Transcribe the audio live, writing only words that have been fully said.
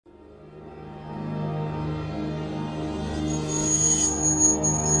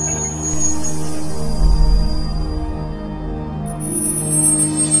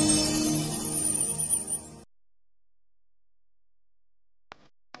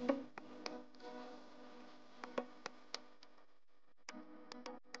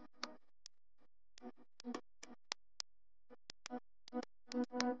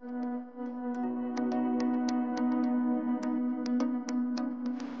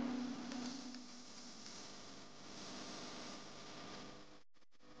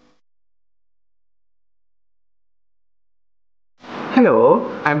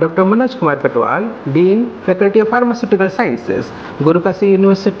Hello, I am Dr. Manoj Kumar Patwal, Dean, Faculty of Pharmaceutical Sciences, Guru Kashi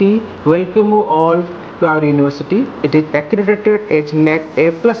University. Welcome you all to our university. It is accredited as NAC A++.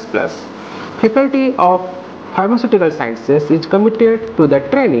 Faculty of Pharmaceutical Sciences is committed to the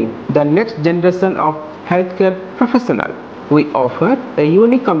training the next generation of healthcare professionals. We offer a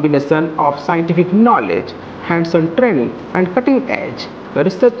unique combination of scientific knowledge, hands-on training, and cutting-edge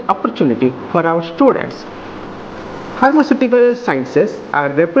research opportunity for our students. Pharmaceutical sciences are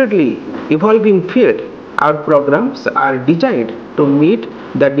a rapidly evolving field. Our programs are designed to meet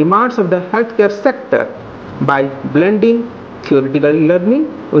the demands of the healthcare sector by blending theoretical learning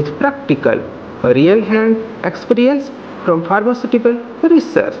with practical, real-hand experience from pharmaceutical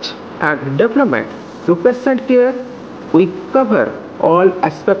research and development to patient care. We cover all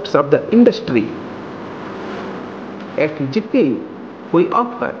aspects of the industry. At GP, we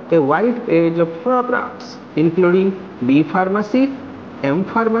offer a wide range of programs including B Pharmacy, M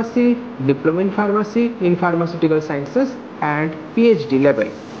Pharmacy, Diploma in Pharmacy in Pharmaceutical Sciences and PhD level.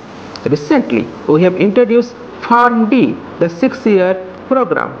 Recently, we have introduced Pharm D, the 6-year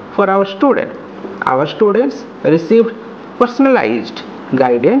program for our students. Our students received personalized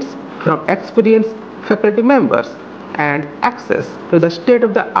guidance from experienced faculty members and access to the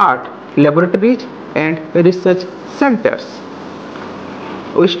state-of-the-art laboratories and research centers.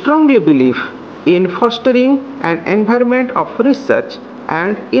 We strongly believe in fostering an environment of research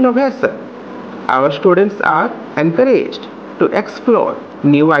and innovation. Our students are encouraged to explore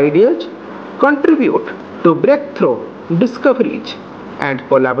new ideas, contribute to breakthrough discoveries, and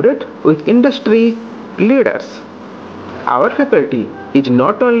collaborate with industry leaders. Our faculty is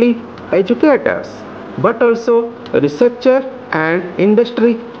not only educators but also researchers and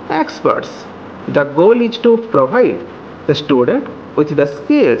industry experts. The goal is to provide the student with the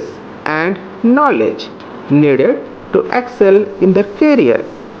skills and knowledge needed to excel in their career,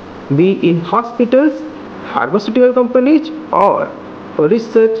 be in hospitals, pharmaceutical companies, or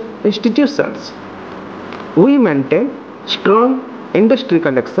research institutions. We maintain strong industry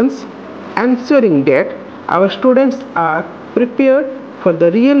connections, ensuring that our students are prepared for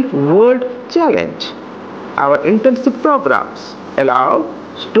the real-world challenge. Our internship programs allow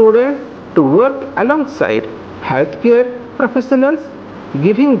students to work alongside healthcare professionals,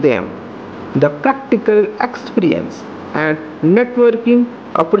 giving them the practical experience and networking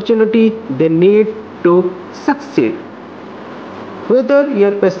opportunity they need to succeed. Whether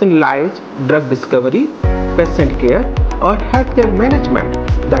your passion lies drug discovery, patient care, or healthcare management,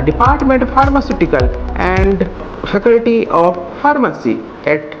 the Department of Pharmaceutical and Faculty of Pharmacy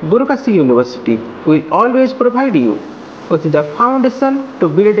at Guru Kashi University will always provide you with the foundation to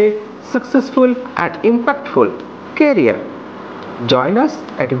build a successful and impactful career. Join us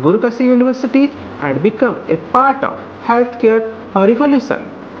at Guru Kashi University and become a part of healthcare revolution.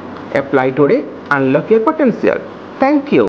 Apply today, unlock your potential. Thank you.